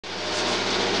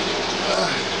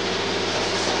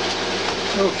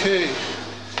Okay.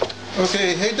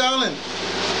 Okay, hey darling.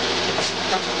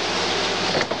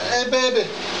 Hey baby.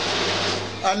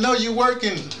 I know you're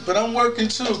working, but I'm working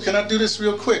too. Can I do this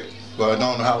real quick? Well, I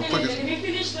don't know how quick. Let me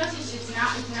finish this. It's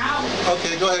now.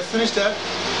 Okay, go ahead, finish that.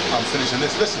 I'm finishing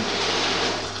this. Listen.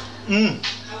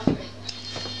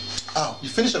 Oh, you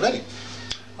finished already?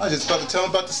 I was just about to tell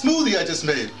them about the smoothie I just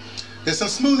made. There's some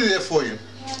smoothie there for you.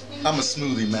 I'm a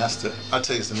smoothie master. I'll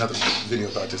tell you another video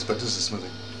about this, but this is a smoothie.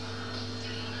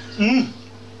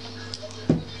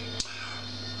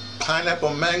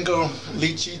 Pineapple, mango,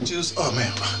 lychee juice. Oh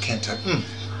man, I can't tell.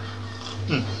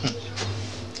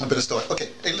 I better start. Okay,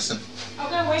 hey, listen.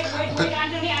 Okay, wait,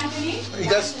 Anthony. You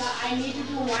guys, I need to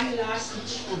do one last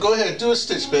stitch. well, go ahead, do a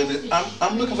stitch, baby.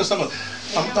 I'm looking for someone.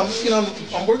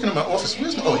 I'm working in my office.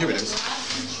 Where's my? Oh, here it is.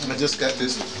 And I just got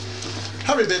this.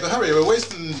 Hurry, baby, hurry. We're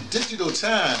wasting digital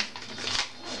time.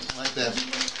 Like that.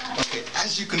 Okay,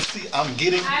 as you can see, I'm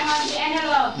getting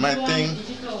my thing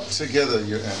together.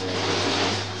 Your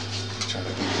analog. Trying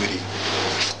to be witty.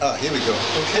 Ah, here we go.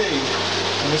 Okay,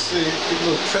 let me see. A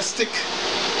little press stick.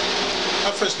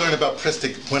 I first learned about press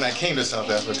stick when I came to South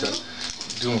Africa,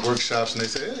 doing workshops, and they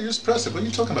say, "Hey, use press stick. What are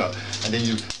you talking about?" And then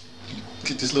you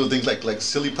get this little thing like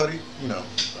silly putty, you know,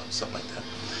 something like that.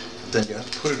 Then you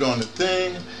have to put it on the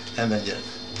thing, and then you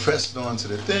press it onto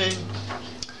the thing.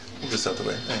 Move this out the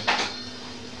way. Hey.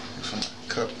 From my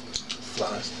cup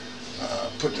flies.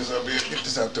 Put this up here. Get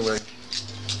this out the way.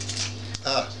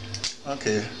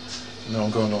 Okay. No,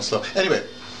 I'm going on slow. Anyway,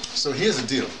 so here's the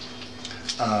deal.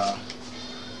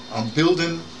 I'm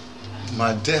building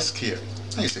my desk here.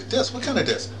 Now you say, desk? What kind of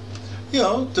desk? You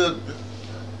know, the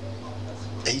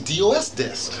ADOS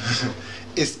desk.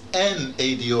 It's an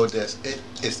ADOS desk.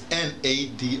 It's an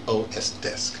ADOS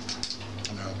desk.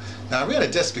 You know? Now I read a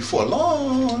desk before, a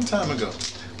long time ago.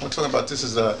 I'm talking about this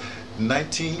is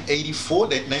 1984,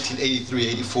 1983,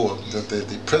 84,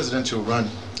 the presidential run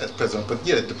as president. But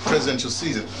yeah, the presidential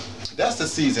season. That's the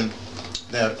season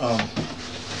that I'll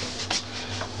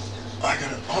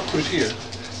put it here.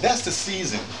 That's the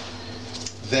season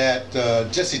that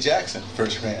Jesse Jackson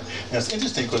first ran. Now it's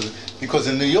interesting because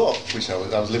in New York, which I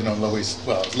was living on Lower East,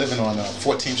 well, I was living on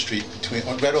 14th Street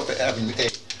right off of Avenue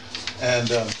A,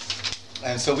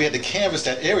 and so we had to canvass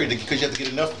that area because you have to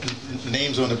get enough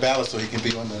names on the ballot so he can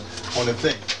be on the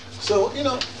thing. So you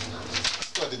know, I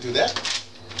started to do that,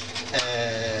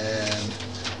 and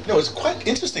you know, it's quite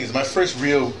interesting. It's my first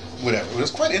real whatever. It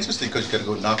was quite interesting because you got to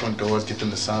go knock on doors, get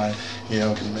them to sign, you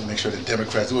know, make sure the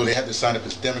Democrats. Well, they have to sign up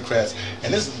as Democrats,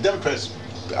 and this Democrats.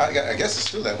 I guess it's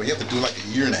still that way. You have to do like a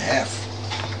year and a half,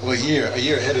 or a year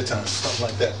ahead of time, something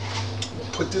like that.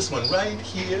 Put this one right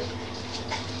here.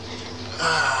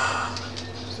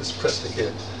 Just press the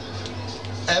here.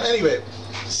 And anyway,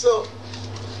 so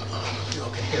you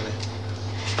all can hear me.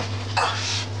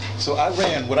 So I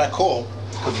ran what I call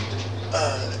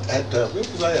where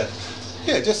was I at?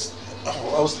 Yeah, just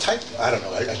I was typed. I don't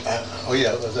know. Oh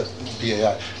yeah, it was at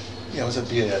BAI. Yeah, it was at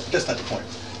BAI. That's not the point.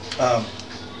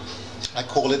 I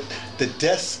call it the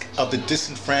desk of the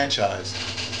disenfranchised.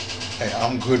 Hey,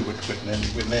 I'm good with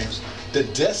names. The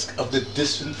desk of the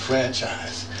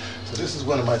disenfranchised. So this is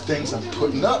one of my things I'm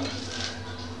putting up.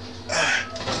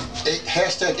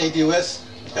 Hashtag ADOS,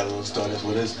 got a little start, that's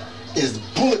what it is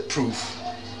bulletproof.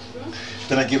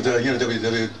 Then I give the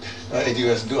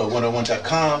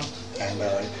www.ADOS101.com, and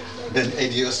then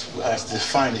ADOS, I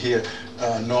define here,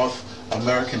 North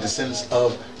American descendants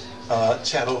of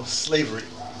chattel slavery.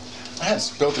 I had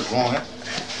spelled it wrong.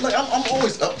 Like I'm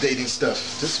always updating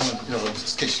stuff. This one, you know, in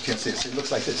case you can't see it, it looks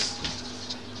like this.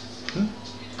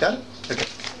 Got it? Okay.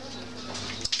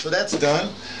 So that's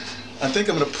done. I think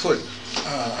I'm going to put,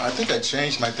 I think I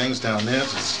changed my things down there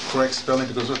to correct spelling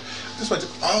because this one,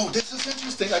 oh, this is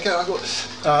interesting. I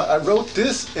wrote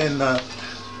this in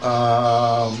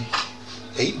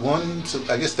 8/1, so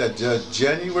I guess that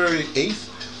January 8th,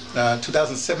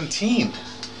 2017.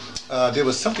 There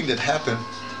was something that happened.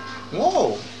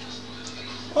 Whoa.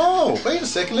 Oh, wait a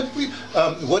second. Let me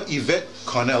what Yvette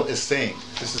Cornell is saying.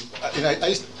 This is,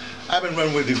 I've been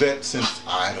running with Yvette since,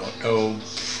 I don't know,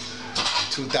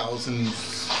 2000,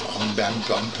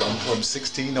 from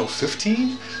 16 or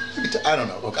 15. I don't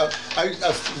know.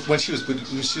 When she was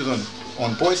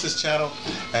on Boyce's channel,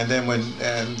 and then when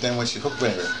she hooked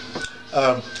me.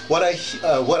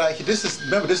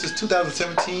 Remember this is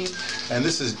 2017, and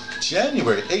this is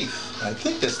January 8th. I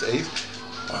think that's the 8th.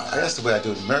 That's the way I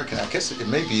do it in American. I guess it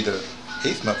may be the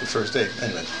 8th month, the first day.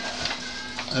 Anyway,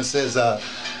 it says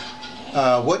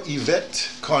what Yvette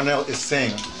Cornell is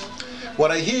saying.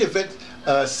 What I hear Yvette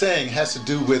saying has to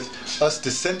do with us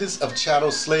descendants of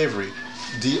chattel slavery.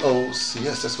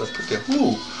 DOCS, that's what I put there.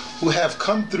 Ooh, who have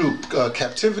come through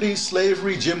captivity,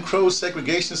 slavery, Jim Crow,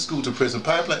 segregation, school to prison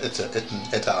pipeline, et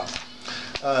al.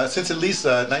 Since at least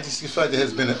 1965, there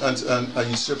has been a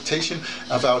usurpation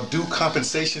of our due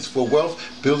compensations for wealth,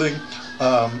 building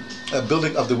of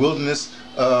the wilderness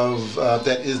of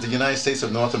that is the United States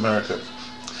of North America.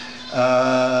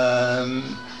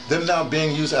 Them now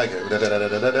being used. Anyway,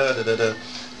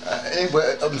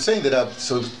 I'm saying that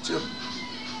so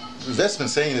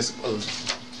investment saying this.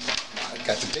 I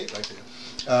got the date right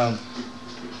there.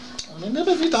 Let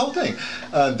me read the whole thing.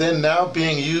 Then now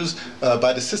being used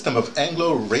by the system of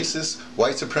Anglo-racist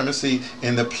white supremacy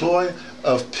in the ploy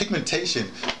of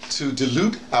pigmentation to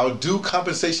dilute our due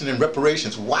compensation and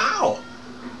reparations. Wow.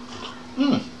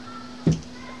 I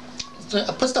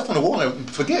put stuff on the wall and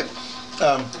forget.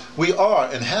 We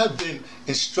are and have been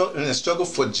in a struggle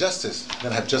for justice.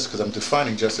 Then I have justice because I'm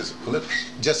defining justice.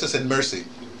 Justice and mercy.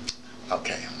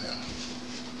 Okay. Yeah.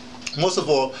 Most of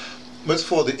all,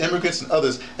 for the immigrants and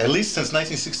others, at least since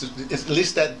 1960, at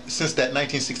least since that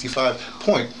 1965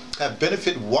 point, have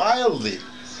benefited wildly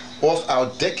off our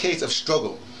decades of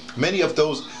struggle. Many of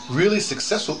those really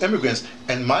successful immigrants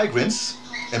and migrants,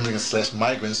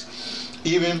 immigrants/migrants,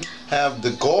 even have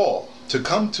the gall to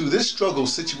come to this struggle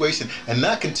situation and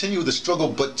not continue the struggle,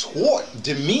 but thwart,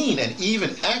 demean, and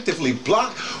even actively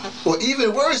block, or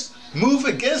even worse, move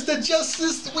against the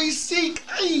justice we seek.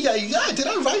 Ay, ay, ay. Did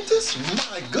I write this?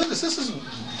 My goodness, this is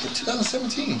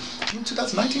 2017,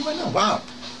 2019 right now. Wow.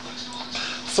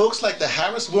 Folks like the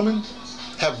Harris woman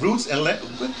have roots and land.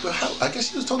 I guess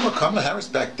she was talking about Kamala Harris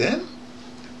back then?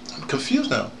 I'm confused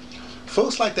now.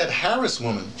 Folks like that Harris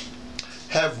woman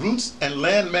have roots and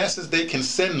land masses they can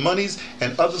send monies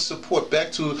and other support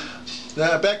back to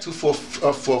for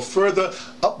further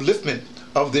upliftment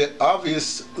of their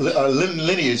obvious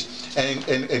lineage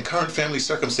and current family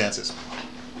circumstances.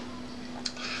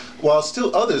 While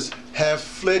still others have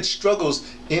fled struggles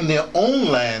in their own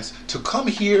lands to come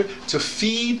here to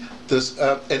feed this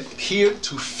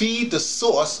feed the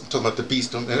source. I'm talking about the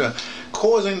beast,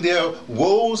 causing their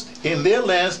woes in their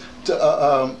lands,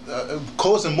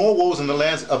 causing more woes in the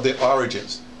lands of their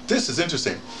origins. This is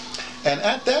interesting. And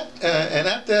at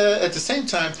the same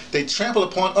time, they trample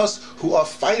upon us who are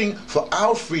fighting for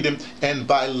our freedom, and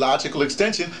by logical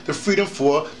extension, the freedom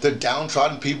for the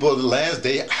downtrodden people of the lands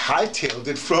they hightailed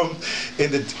it from,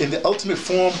 in the ultimate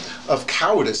form of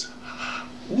cowardice.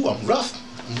 Ooh, I'm rough.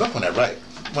 I'm rough when I write.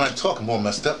 When I talk, I'm more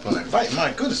messed up when I write. My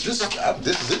goodness, this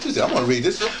is interesting. I'm gonna read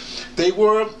this. They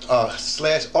were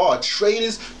 /are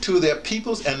traitors to their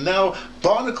peoples and now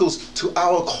barnacles to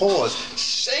our cause.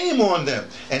 Shame on them,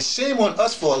 and shame on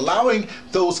us for allowing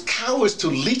those cowards to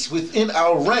leech within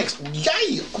our ranks.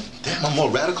 Yay! Oh, damn, I'm more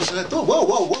radical than I thought. Whoa,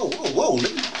 whoa, whoa, whoa, whoa.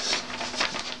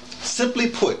 Simply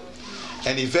put,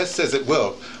 and Yvette says it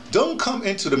well, don't come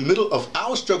into the middle of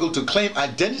our struggle to claim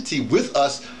identity with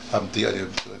us.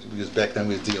 Because back then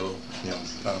we was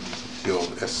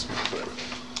DOS, whatever.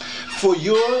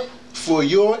 For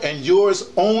your and yours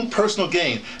own personal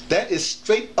gain. That is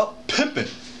straight up pimping.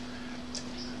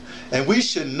 And we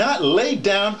should not lay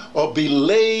down or be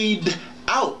laid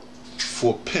out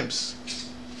for pimps.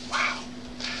 Wow.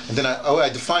 And then I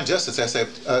define justice. I said,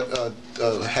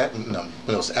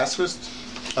 what else? Asterisk.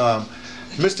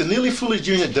 Mr. Neely Fuller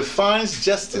Jr. defines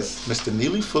justice. Mr.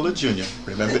 Neely Fuller Jr.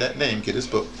 Remember that name. Get his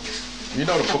book. You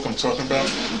know the book I'm talking about?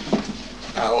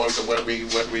 Hours of what we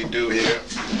do here.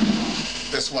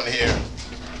 This one here.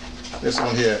 This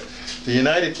one here. The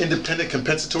United Independent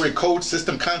Compensatory Code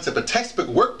System Concept, a textbook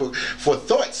workbook for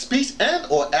thought, speech, and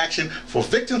or action for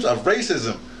victims of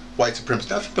racism, white supremacy.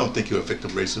 Now, if you don't think you're a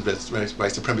victim of racism,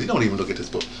 white supremacy, don't even look at this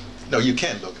book. No, you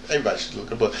can look. Everybody should look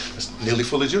at the book. It's Neely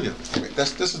Fuller Jr. Anyway,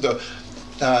 this is the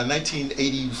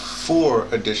 1984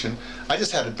 edition. I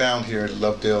just had it bound here at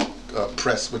Lovedale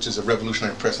Press, which is a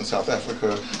revolutionary press in South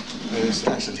Africa. It's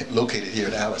actually located here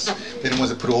in Alice. They're the ones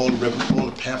that put all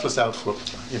the pamphlets out for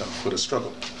the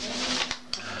struggle.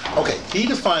 Okay, he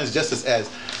defines justice as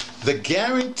the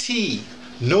guarantee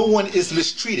no one is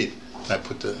mistreated. I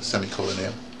put the semicolon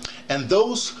there. And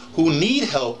those who need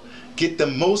help get the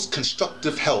most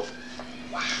constructive help.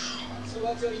 Wow.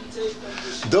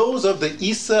 Those of the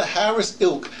Issa Harris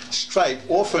ilk stripe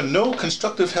offer no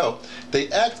constructive help. They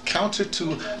act counter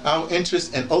to our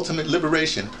interest and ultimate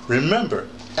liberation. Remember,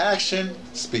 action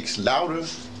speaks louder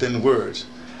than words.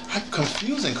 I'm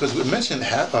confusing because we're mentioning,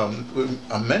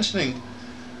 I'm mentioning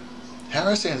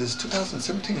Harris and it's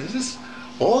 2017. Is this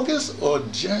August or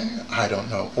January? I don't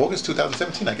know. August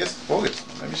 2017, I guess August.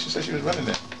 Maybe she said she was running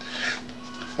there.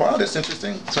 Wow, that's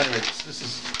interesting. So anyway, this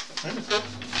is,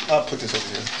 I'll put this over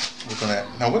here. Look on that.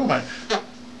 Now what am I?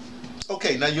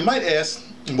 Okay, now you might ask,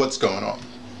 what's going on?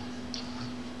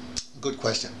 Good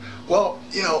question. Well,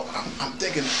 you know, I'm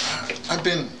thinking, I've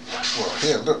been, well,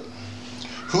 here, look.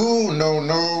 Who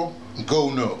no, go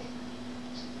no.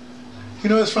 You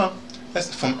know where it's from?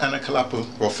 That's from Anakalapa,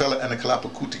 or fella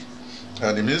Anakalapa Kuti.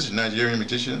 The musician, Nigerian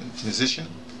musician.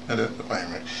 And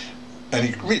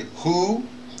he read, who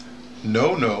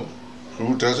no,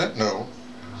 who doesn't know,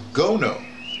 go no.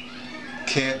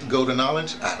 Can't go to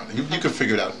knowledge? I don't know. You can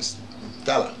figure it out. It's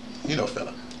fella. You know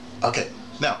fella. Okay,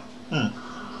 now.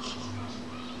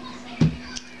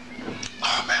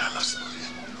 Oh man, I love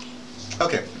smoothies.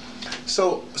 Okay,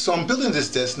 so I'm building this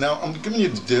desk. Now I'm giving you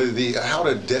the how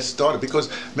the desk started, because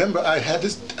remember I had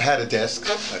a desk.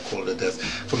 I call it a desk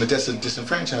from the desk of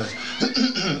disenfranchised,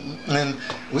 and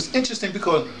it was interesting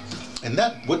because, and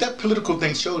what that political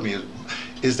thing showed me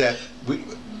is that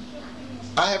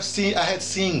I had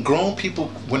seen grown people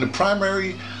when the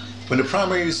primaries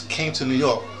came to New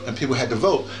York and people had to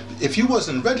vote. If you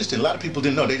wasn't registered, a lot of people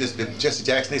didn't know. They just did Jesse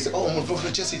Jackson. They said, "Oh, I'm gonna vote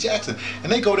for Jesse Jackson,"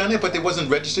 and they go down there, but they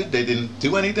wasn't registered. They didn't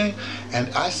do anything, and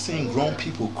I seen grown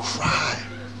people cry.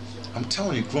 I'm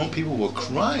telling you, grown people were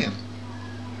crying.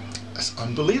 That's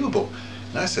unbelievable.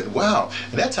 And I said, "Wow!"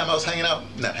 And that time I was not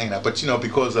hanging out, but you know,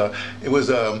 because it was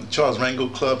Charles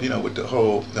Rangel Club, you know, with the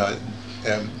whole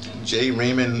Jay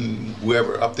Raymond,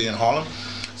 whoever up there in Harlem.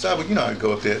 So I would, you know, I'd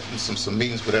go up there, some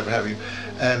meetings, whatever have you.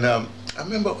 And I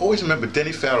always remember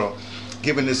Denny Farrell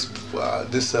giving this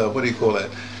what do you call that?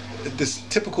 This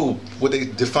typical, what they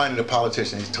define in a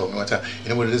politician. He told me one time, you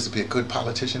know what it is to be a good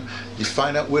politician? You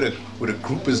find out where the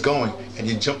group is going and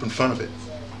you jump in front of it.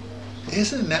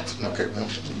 Isn't that, okay,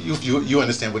 you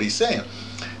understand what he's saying.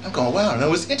 I'm going, wow, and it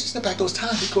was interesting back those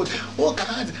times because all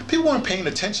kinds of, people weren't paying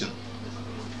attention.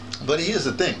 But here's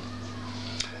the thing.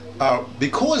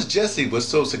 Because Jesse was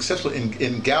so successful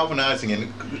in galvanizing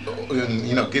and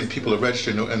you know, getting people to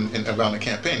register and around the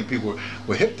campaign, and people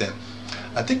were hip then,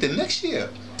 I think the next year,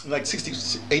 like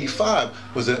 85,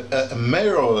 was a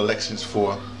mayoral elections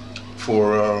for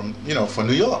you know, for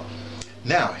New York.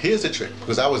 Now here's the trick,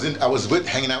 because I was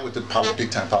hanging out with the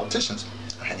big time politicians,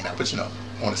 hanging out, but you know,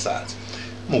 on the sides.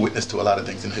 I'm a witness to a lot of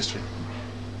things in history.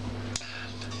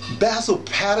 Basil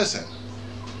Patterson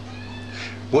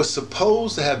was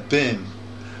supposed to have been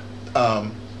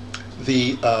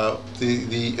the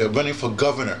running for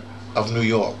governor of New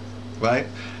York, right?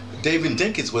 David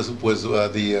Dinkins was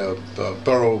the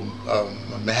borough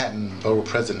Manhattan borough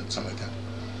president, something like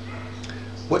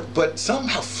that. But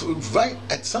somehow, right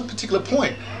at some particular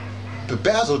point, the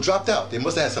Basil dropped out. They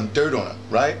must have had some dirt on him,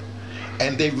 right?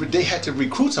 And they had to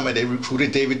recruit somebody. They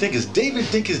recruited David Dinkins. David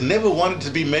Dinkins never wanted to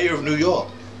be mayor of New York.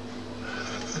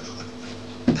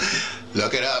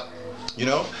 Look it up, you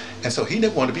know? And so he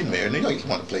never wanted to be mayor of New York. He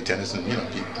wanted to play tennis and, you know,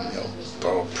 be, you know,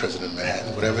 borough president of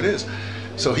Manhattan, whatever it is.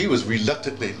 So he was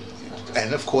reluctantly,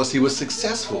 and of course he was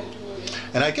successful.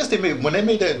 And I guess when they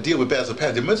made that deal with Basil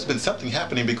Patterson, there must have been something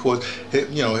happening because,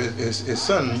 you know, his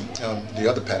son, the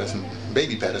other Patterson,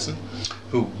 baby Patterson,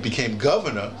 who became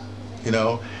governor, you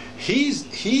know, he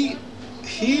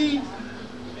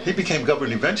became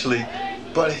governor eventually.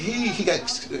 But he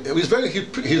was very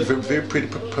pretty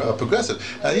progressive.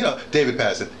 You know, David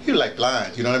Patterson, he was like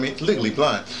blind, you know what I mean? Legally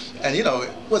blind. And you know,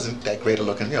 it wasn't that great a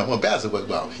looking, you know, well, Basil was,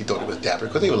 well, he thought it was dapper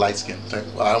because they were light skinned. Like,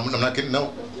 well, I'm not getting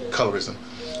no colorism.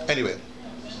 Anyway,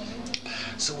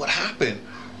 so what happened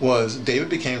was David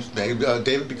becomes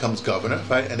governor,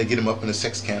 right? And they get him up in a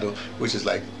sex scandal, which is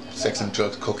like sex and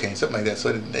drugs, cocaine, something like that.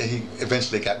 So he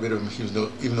eventually got rid of him, even though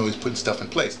he was putting stuff in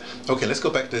place. Okay, let's go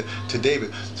back to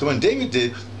David. So when David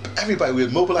did, everybody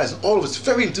was mobilizing, all of us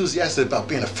very enthusiastic about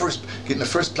getting the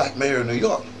first black mayor of New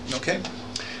York. Okay,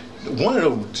 one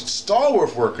of the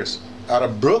stalwart workers out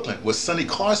of Brooklyn was Sonny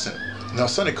Carson. Now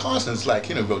Sonny Carson's like,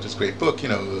 you know, wrote this great book, you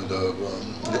know,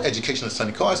 the education of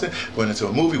Sonny Carson, went into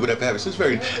a movie, whatever have you. So it's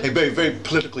very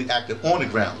politically active on the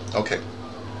ground. Okay.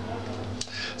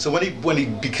 So when he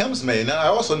becomes mayor, now I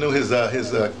also knew his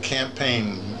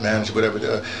campaign manager, whatever,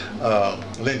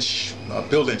 Lynch,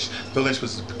 Bill Lynch. Bill Lynch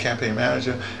was the campaign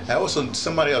manager. And also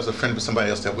somebody else, a friend of somebody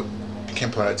else that became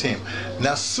part of the team.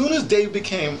 Now, as soon as Dave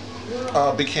became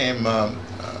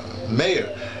mayor,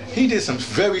 he did some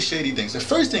very shady things. The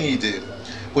first thing he did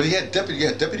was he had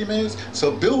deputy mayors. So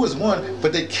Bill was one,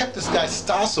 but they kept this guy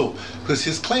Stossel because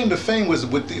his claim to fame was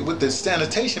with the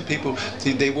sanitation people.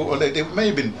 They may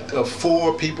have been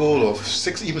 4 people or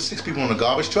even six people on a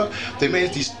garbage truck. They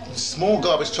made these small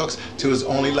garbage trucks till it was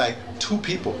only like 2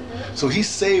 people. So he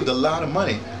saved a lot of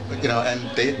money, you know, and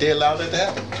they allowed that to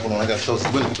happen. Hold on, I got to close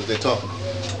the window because they're talking.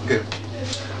 Okay.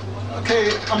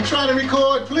 Okay, I'm trying to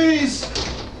record, please.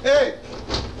 Hey.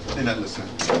 They're not listening.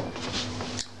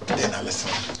 They're not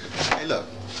listening. Hey, look.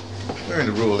 We're in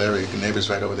the rural area. The neighbor's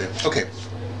right over there. Okay.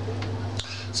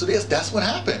 So that's what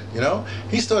happened, you know.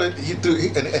 He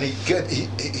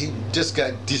just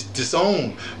got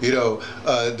disowned, you know,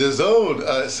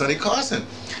 disowned Sonny Carson,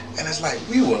 and it's like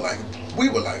we were like,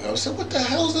 I said, what the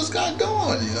hell is this guy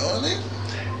doing? You know what I mean?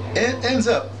 And it ends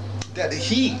up that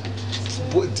he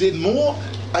did more.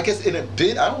 I guess in a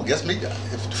bid, I don't guess maybe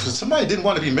if somebody didn't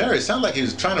want to be mayor, it sounded like he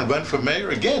was trying to run for mayor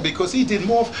again, because he did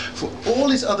more for all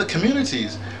these other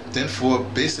communities than for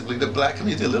basically the black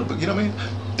community a little bit. You know what I mean?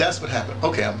 That's what happened.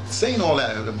 Okay, I'm saying all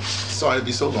that. I'm sorry to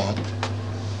be so long,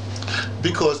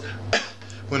 because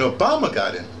when Obama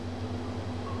got in,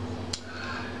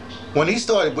 when he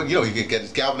started, you know, he could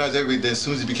get galvanized everything. Then as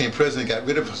soon as he became president, got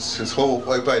rid of his whole,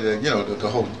 everybody, you know, the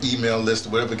whole email list or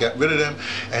whatever, got rid of them,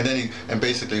 and then he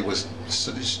basically was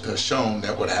shown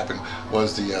that what happened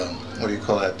was the what do you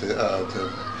call that? The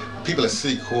people at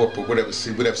Citicorp or whatever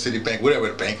Citibank, whatever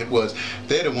the bank it was,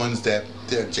 they're the ones that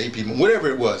JP, whatever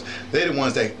it was, they're the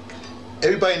ones that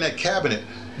everybody in that cabinet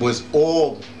was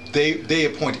all. They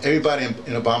appointed everybody in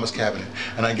Obama's cabinet,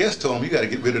 and I guess told him, you got to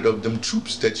get rid of them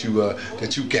troops that you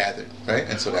gathered, right?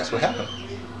 And so that's what happened.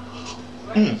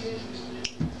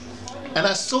 And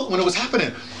I saw when it was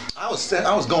happening, I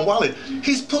was going wild.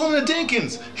 He's pulling the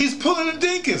Dinkins. He's pulling the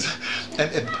Dinkins.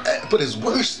 But it's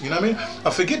worse, you know what I mean? I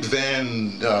forget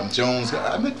Van Jones.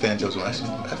 I met Van Jones when I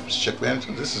shook Van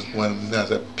Jones. This is when I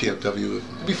was at PFW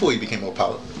before he became more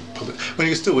public, when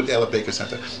he was still with the Ella Baker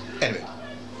Center. Anyway.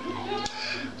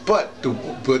 But the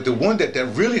one that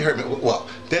really hurt me, well,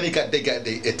 then they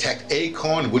attacked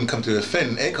Acorn, wouldn't come to defend,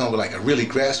 and Acorn was like a really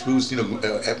grassroots, you know,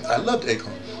 I loved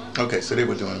Acorn. Okay, so they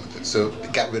were doing it, so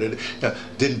got rid of it, you know,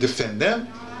 didn't defend them.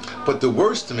 But the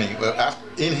worst to me,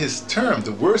 in his term,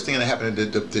 the worst thing that happened,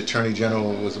 the Attorney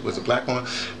General was a black woman,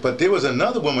 but there was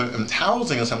another woman in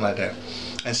housing or something like that,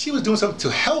 and she was doing something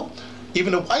to help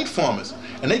even the white farmers,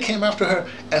 and they came after her,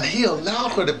 and he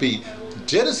allowed her to be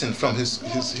jettisoned from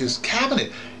his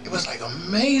cabinet. It was like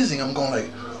amazing. I'm going like,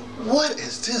 what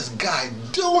is this guy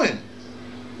doing?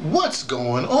 What's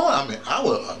going on? I mean, I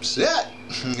was upset,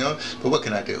 you know, but what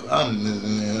can I do?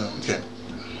 Okay.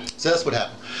 So that's what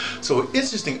happened. So it's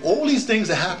interesting, all these things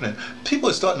are happening. People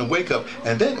are starting to wake up,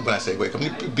 and then when I say wake up,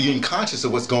 being conscious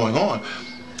of what's going on.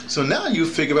 So now we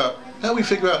figure out,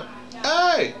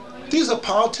 hey, these are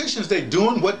politicians, they're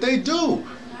doing what they do.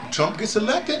 Trump gets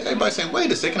elected, everybody's saying,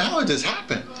 wait a second, how did this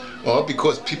happen? Well,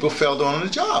 because people fell on the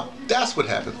job. That's what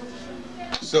happened.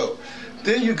 So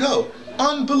there you go.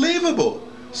 Unbelievable.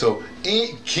 So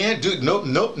can't do no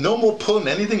more pulling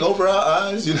anything over our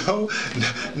eyes, you know.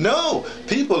 No,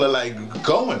 people are like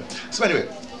going. So anyway,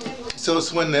 so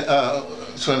it's when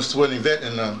Yvette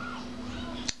and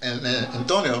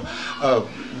Antonio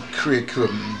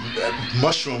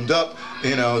mushroomed up,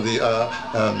 you know, the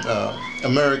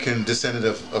American descendant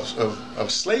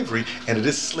of slavery, and it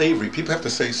is slavery. People have to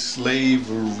say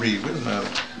slavery. Where's my?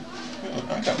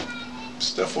 I got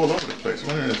stuff all over the place.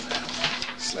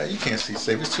 You can't see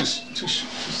slavery. It's too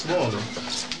small.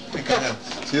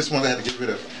 See, this one I had to get rid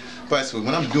of. But so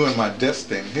when I'm doing my desk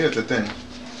thing, here's the thing.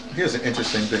 Here's an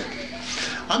interesting thing.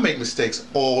 I make mistakes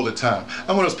all the time.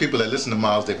 I'm one of those people that listen to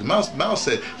Miles Davis. Miles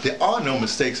said, there are no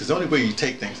mistakes, it's the only way you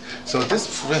take things. So this,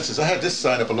 for instance, I had this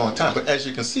sign up a long time, but as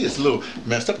you can see, it's a little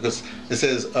messed up because it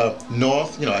says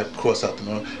North, you know, I cross out the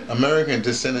North, American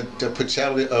descendant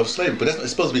chattel of slavery, but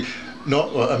it's supposed to be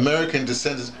American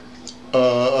descendants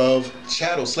of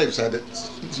chattel slavery. So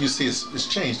you see it's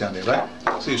changed down there, right?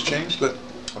 See it's changed, but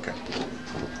okay.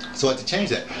 So I had to change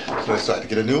that. So I had to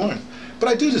get a new one. But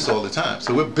I do this all the time.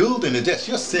 So we're building the desk.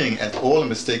 You're seeing at all the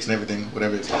mistakes and everything,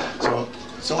 whatever it is.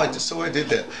 So I did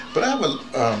that. But I have a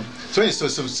so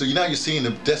now you're seeing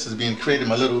the desk is being created.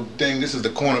 My little thing. This is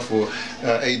the corner for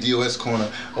ADOS corner.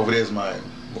 Over there is my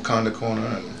Wakanda corner,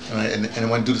 and I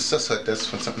want to do the sus hut. That's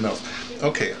for something else.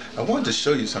 Okay, I wanted to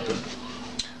show you something.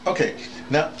 Okay,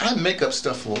 now I make up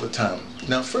stuff all the time.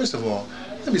 Now, first of all,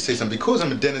 let me say something. Because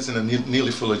I'm a dentist and a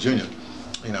nearly full of junior,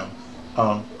 you know.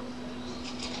 I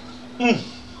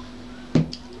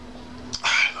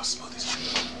love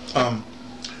smoothies.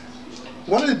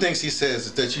 One of the things he says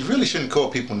is that you really shouldn't call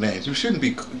people names. You shouldn't be,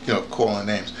 you know, calling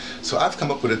names. So I've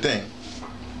come up with a thing,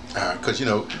 because you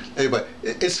know, everybody,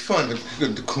 it's fun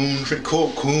to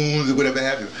call coons or whatever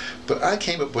have you. But I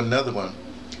came up with another one.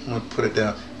 I'm gonna put it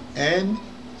down. N-E-O,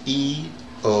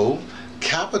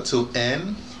 capital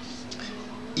N-E-G-R-O.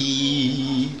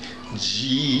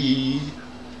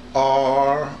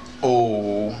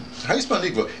 How do you spell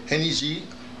Negro? N-E-G,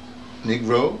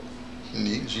 Negro,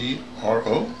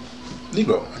 N-E-G-R-O,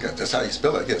 Negro. I guess that's how you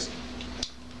spell it, I guess.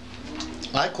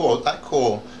 I call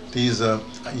these,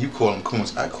 you call them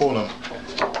coons, I call them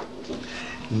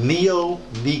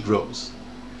Neo-Negroes.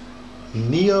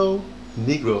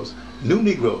 Neo-Negroes. New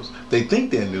Negroes. They think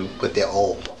they're new, but they're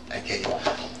old. Okay.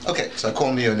 Okay, so I call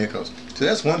them Neo-Negroes. So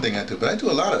that's one thing I do. But I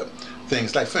do a lot of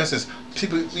things. Like, for instance,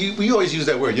 people, we always use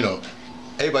that word, you know.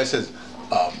 Everybody says,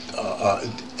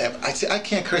 I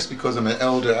can't curse because I'm an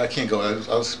elder. I can't go.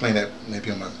 I'll explain that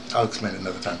maybe I'll explain it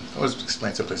another time. I'll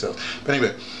explain someplace else. But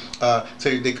anyway, so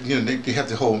they have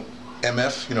the whole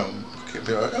MF, you know.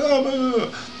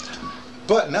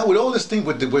 But now with all this thing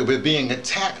with we're being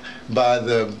attacked by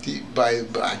by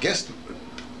I guess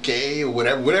gay or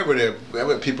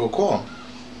whatever people call them,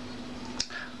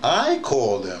 I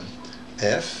call them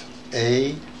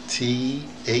F-A-T-H-E-R.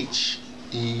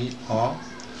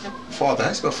 Father. How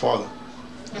do you spell father?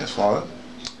 Yes, father.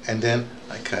 And then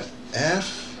I cut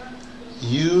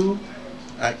F-U.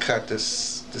 I cut the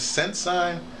cent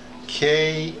sign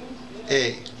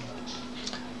K-A.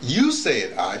 You say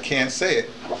it. I can't say it.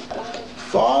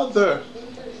 Father.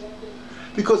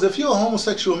 Because if you're a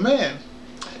homosexual man,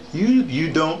 you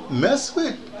don't mess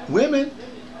with women.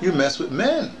 You mess with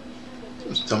men.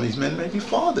 Some of these men may be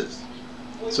fathers.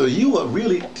 So you are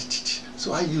really.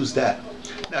 So I use that.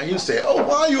 Now you say, oh,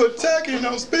 why are you attacking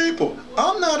those people?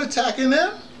 I'm not attacking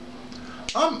them.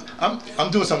 I'm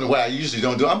doing something what I usually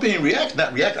don't do. I'm being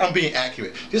I'm being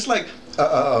accurate. Just like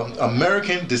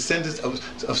American descendants of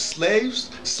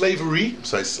slavery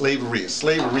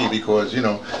because, you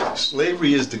know,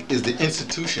 slavery is the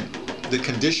institution, the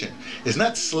condition. It's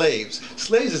not slaves.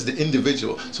 Slaves is the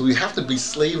individual. So we have to be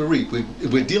slavery.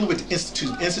 We're dealing with the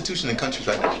institution in countries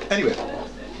right now. Anyway.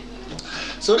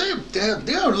 So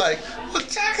they're like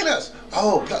attacking us.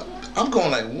 Oh, I'm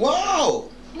going like, wow,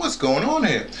 what's going on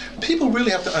here? People really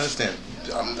have to understand.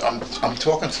 I'm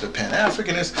talking to the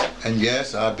Pan-Africanists, and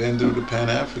yes, I've been through the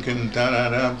Pan-African,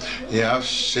 yeah, I've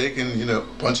shaken, you know, a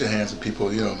bunch of hands with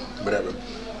people, you know, whatever.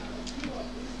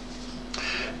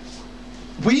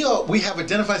 We have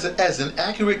identified it as an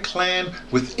accurate clan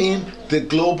within the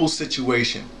global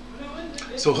situation.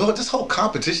 So this whole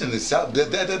competition is out.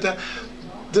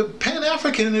 The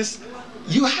Pan-Africanists,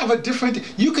 you have a different,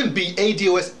 you can be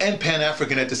ADOS and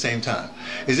Pan-African at the same time.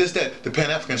 It's just that the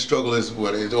Pan-African struggle is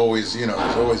what it's always, you know,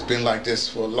 it's always been like this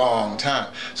for a long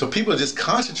time. So people are just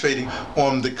concentrating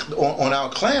on on our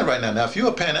clan right now. Now, if you're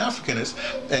a Pan-Africanist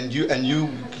and you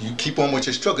keep on with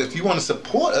your struggle, if you want to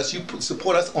support us, you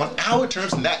support us on our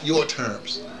terms, not your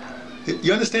terms.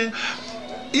 You understand?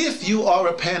 If you are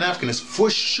a Pan-Africanist, for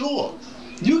sure,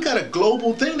 you got a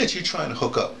global thing that you're trying to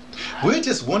hook up. We're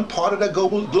just one part of that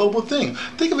global thing.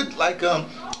 Think of it like,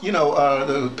 you know,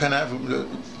 the Pan-African,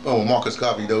 Marcus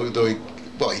Garvey, though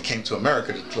he came to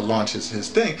America to launch his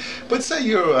thing. But say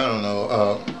you're, I don't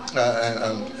know,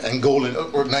 Angolan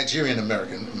or Nigerian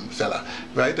American fella,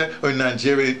 right? Or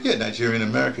Nigerian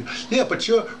American. Yeah, but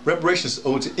your reparations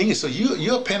owed to English. So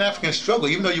your Pan-African struggle,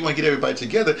 even though you want to get everybody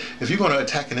together, if you're going to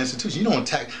attack an institution, you don't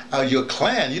attack your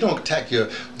clan. You don't attack the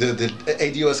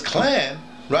ADOS clan,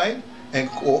 right? And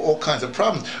all kinds of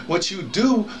problems. What you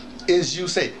do is you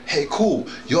say, hey, cool,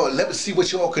 let me see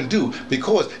what y'all can do.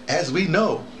 Because as we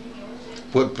know,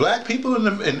 what black people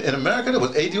in America,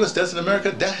 what ADOS does in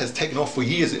America, that has taken off for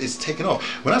years. It's taken off.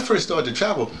 When I first started to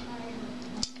travel,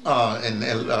 in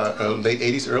late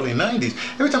 80s, early 90s.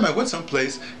 Every time I went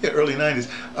someplace, early 90s,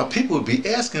 people would be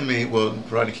asking me, well,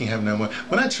 Rodney King have no more.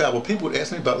 When I travel, people would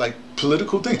ask me about like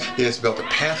political things. They asked about the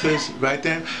Panthers right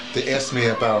there. They asked me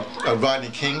about Rodney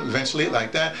King eventually,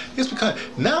 like that. It's because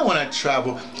now when I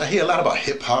travel, I hear a lot about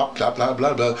hip hop, blah blah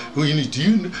blah blah. Who you need? Do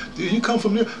you come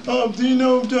from there? Do you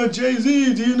know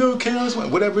Jay-Z? Do you know KRS-One?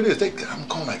 Whatever it is, I'm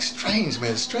going like strange,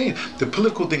 man, strange. The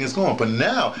political thing is going, but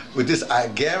now with this, I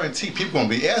guarantee people gonna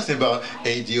be asking about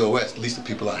ADOS, at least the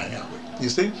people I hang out with. You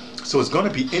see? So it's going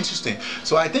to be interesting.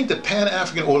 So I think the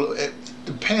Pan-African or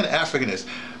the Pan-Africanists,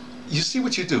 you see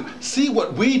what you do. See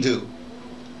what we do.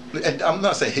 And I'm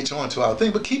not saying hitch on to our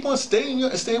thing, but keep on staying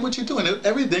what you're doing.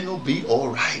 Everything will be all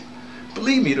right.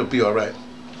 Believe me, it'll be all right.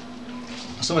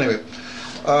 So anyway,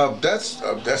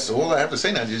 that's all I have to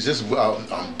say now. It's just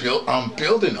I'm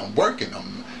building, I'm working,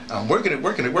 I'm working it.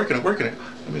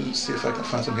 Let me see if I can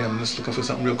find something here. I'm just looking for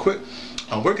something real quick.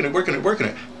 I'm working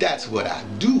it. That's what I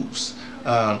do.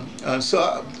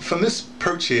 So from this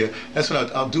perch here, that's when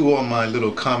I'll do all my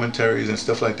little commentaries and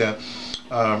stuff like that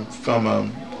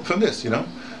from this, you know.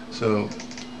 So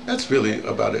that's really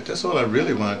about it. That's all I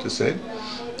really wanted to say.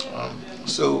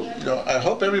 So, you know, I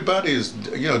hope everybody is,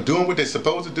 you know, doing what they're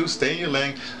supposed to do. Stay in your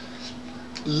lane.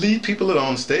 Leave people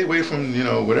alone. Stay away from, you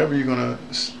know, whatever you're gonna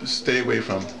stay away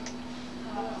from.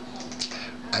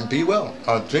 And be well.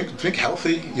 Drink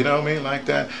healthy. You know what I mean, like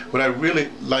that. What I really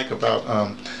like about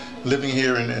living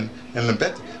here in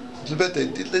Lambeth, But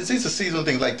these are seasonal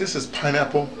things. Like this is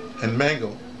pineapple and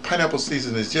mango. Pineapple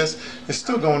season is just, it's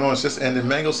still going on. It's just, and the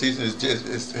mango season is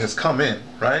just has come in,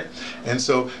 right? And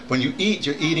so when you eat,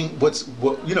 you're eating what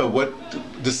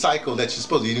the cycle that you're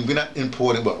supposed to eat. We're not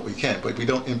importing. Well, we can, but we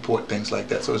don't import things like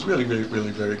that. So it's really, really, really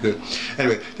very good.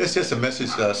 Anyway, that's just a message,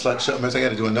 slight short message. I got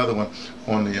to do another one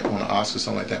on the Oscar or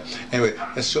something like that. Anyway,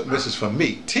 that's a short message from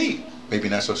me. T, maybe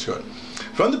not so short.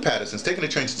 From the Pattersons, taking the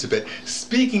train to Tibet,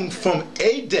 speaking from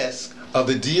a desk of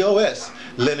the DOS,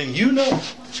 letting you know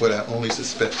what I only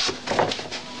suspect.